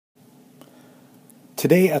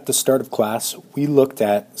Today at the start of class, we looked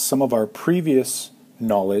at some of our previous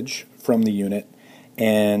knowledge from the unit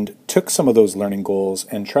and took some of those learning goals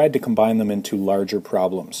and tried to combine them into larger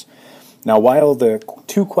problems. Now, while the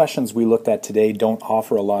two questions we looked at today don't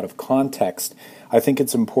offer a lot of context, I think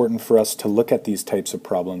it's important for us to look at these types of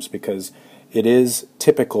problems because it is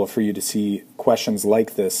typical for you to see questions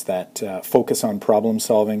like this that focus on problem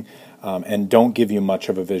solving and don't give you much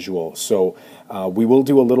of a visual. So we will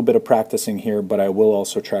do a little bit of practicing here, but I will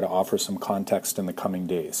also try to offer some context in the coming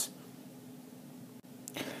days.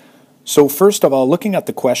 So first of all, looking at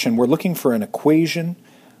the question, we're looking for an equation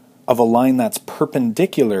of a line that's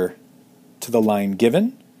perpendicular to the line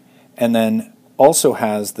given, and then also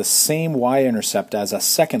has the same y-intercept as a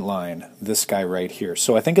second line, this guy right here.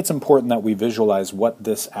 So I think it's important that we visualize what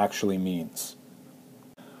this actually means.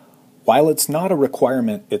 While it's not a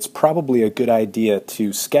requirement, it's probably a good idea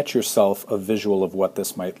to sketch yourself a visual of what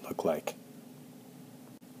this might look like.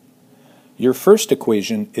 Your first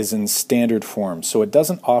equation is in standard form, so it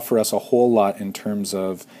doesn't offer us a whole lot in terms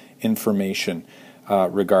of information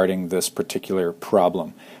regarding this particular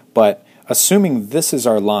problem. But assuming this is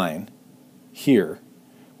our line here,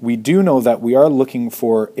 we do know that we are looking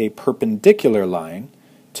for a perpendicular line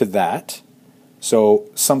to that. So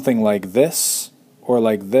something like this, or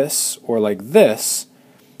like this, or like this.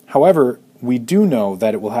 However, we do know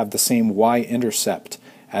that it will have the same y-intercept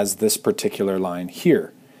as this particular line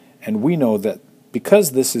here. And we know that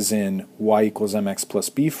because this is in y equals mx plus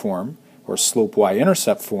b form, or slope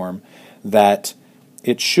y-intercept form, that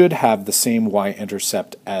it should have the same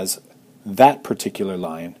y-intercept as that particular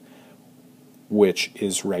line, which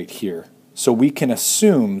is right here. So we can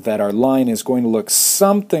assume that our line is going to look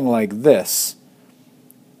something like this,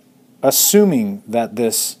 assuming that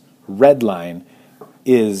this red line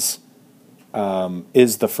is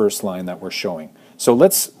the first line that we're showing. So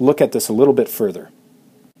let's look at this a little bit further.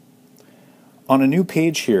 On a new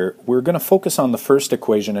page here, we're going to focus on the first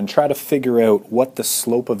equation and try to figure out what the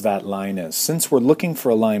slope of that line is. Since we're looking for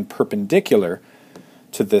a line perpendicular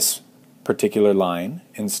to this particular line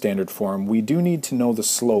in standard form, we do need to know the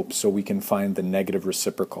slope so we can find the negative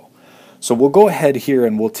reciprocal. So we'll go ahead here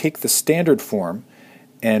and we'll take the standard form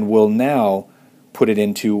and we'll now put it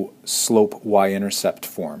into slope y-intercept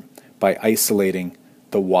form by isolating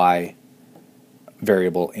the y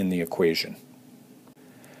variable in the equation.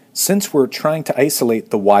 Since we're trying to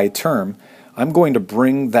isolate the y term, I'm going to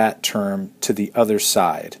bring that term to the other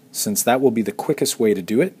side, since that will be the quickest way to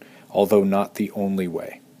do it, although not the only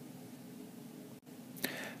way.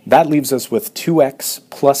 That leaves us with 2x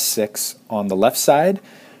plus 6 on the left side,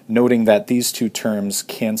 noting that these two terms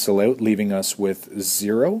cancel out, leaving us with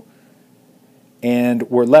 0, and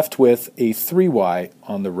we're left with a 3y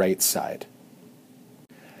on the right side.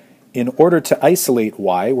 In order to isolate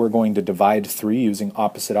y, we're going to divide 3 using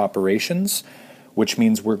opposite operations, which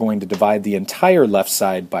means we're going to divide the entire left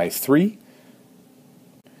side by 3.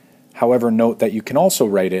 However, note that you can also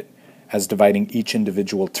write it as dividing each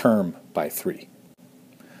individual term by 3.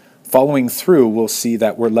 Following through, we'll see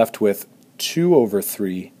that we're left with 2 over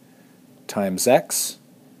 3 times x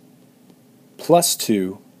plus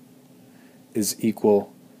 2 is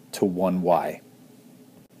equal to 1y.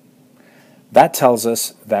 That tells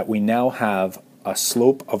us that we now have a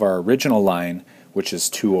slope of our original line, which is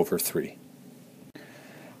 2 over 3.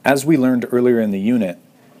 As we learned earlier in the unit,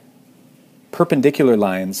 perpendicular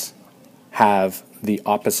lines have the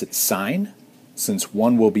opposite sign, since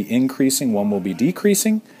one will be increasing, one will be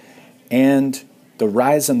decreasing, and the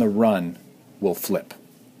rise and the run will flip,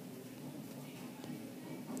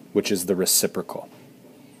 which is the reciprocal.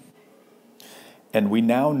 And we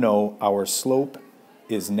now know our slope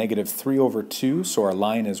is negative 3 over 2, so our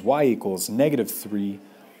line is y equals negative 3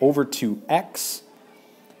 over 2x,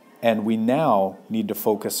 and we now need to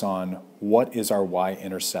focus on what is our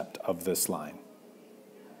y-intercept of this line.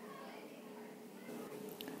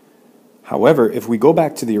 However, if we go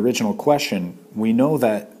back to the original question, we know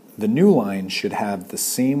that the new line should have the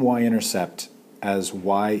same y-intercept as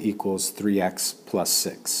y equals 3x plus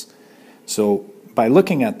 6. So by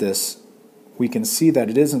looking at this, we can see that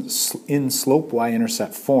it isn't in slope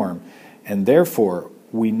y-intercept form, and therefore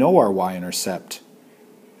we know our y-intercept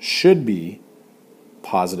should be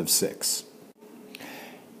positive 6.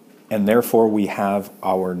 And therefore we have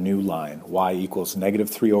our new line, y equals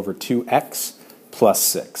negative 3 over 2x plus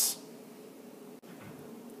 6.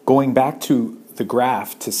 Going back to the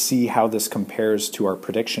graph to see how this compares to our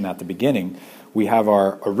prediction at the beginning, we have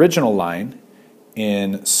our original line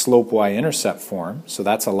in slope y-intercept form, so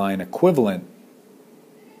that's a line equivalent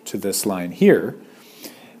to this line here.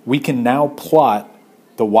 We can now plot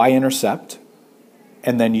the y-intercept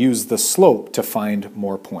and then use the slope to find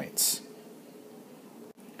more points.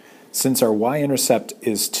 Since our y-intercept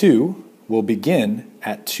is 2, we'll begin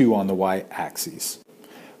at 2 on the y-axis.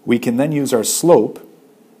 We can then use our slope,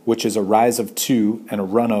 which is a rise of 2 and a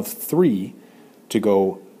run of 3, to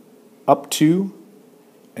go up 2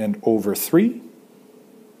 and over 3,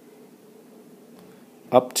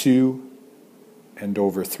 up 2 and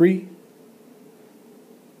over 3,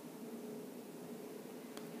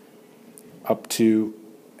 up 2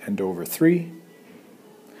 and over 3.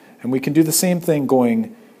 And we can do the same thing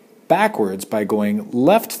going backwards by going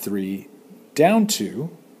left 3, down 2,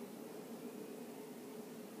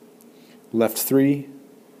 left 3,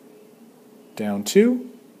 down 2,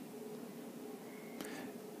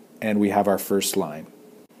 and we have our first line.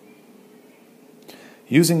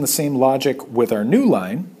 Using the same logic with our new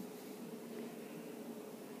line,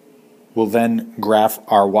 we'll then graph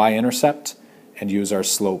our y-intercept and use our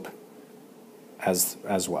slope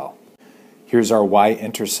as well. Here's our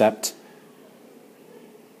y-intercept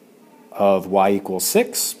of y equals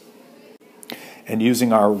 6. And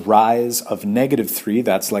using our rise of -3,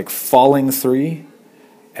 that's like falling 3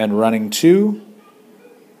 and running 2,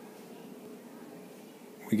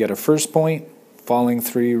 we get a first point, falling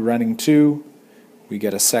 3, running 2, we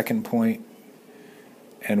get a second point,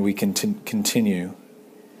 and we can continue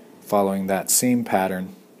following that same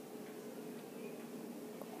pattern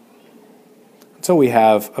until we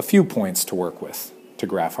have a few points to work with to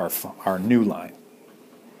graph our new line.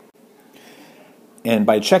 And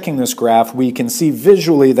by checking this graph, we can see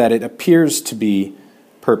visually that it appears to be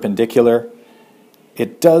perpendicular.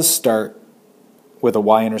 It does start with a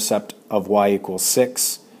y-intercept of y equals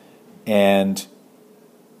 6, and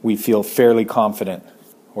we feel fairly confident,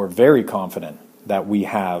 or very confident, that we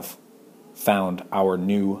have found our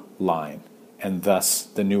new line, and thus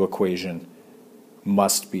the new equation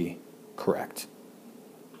must be correct.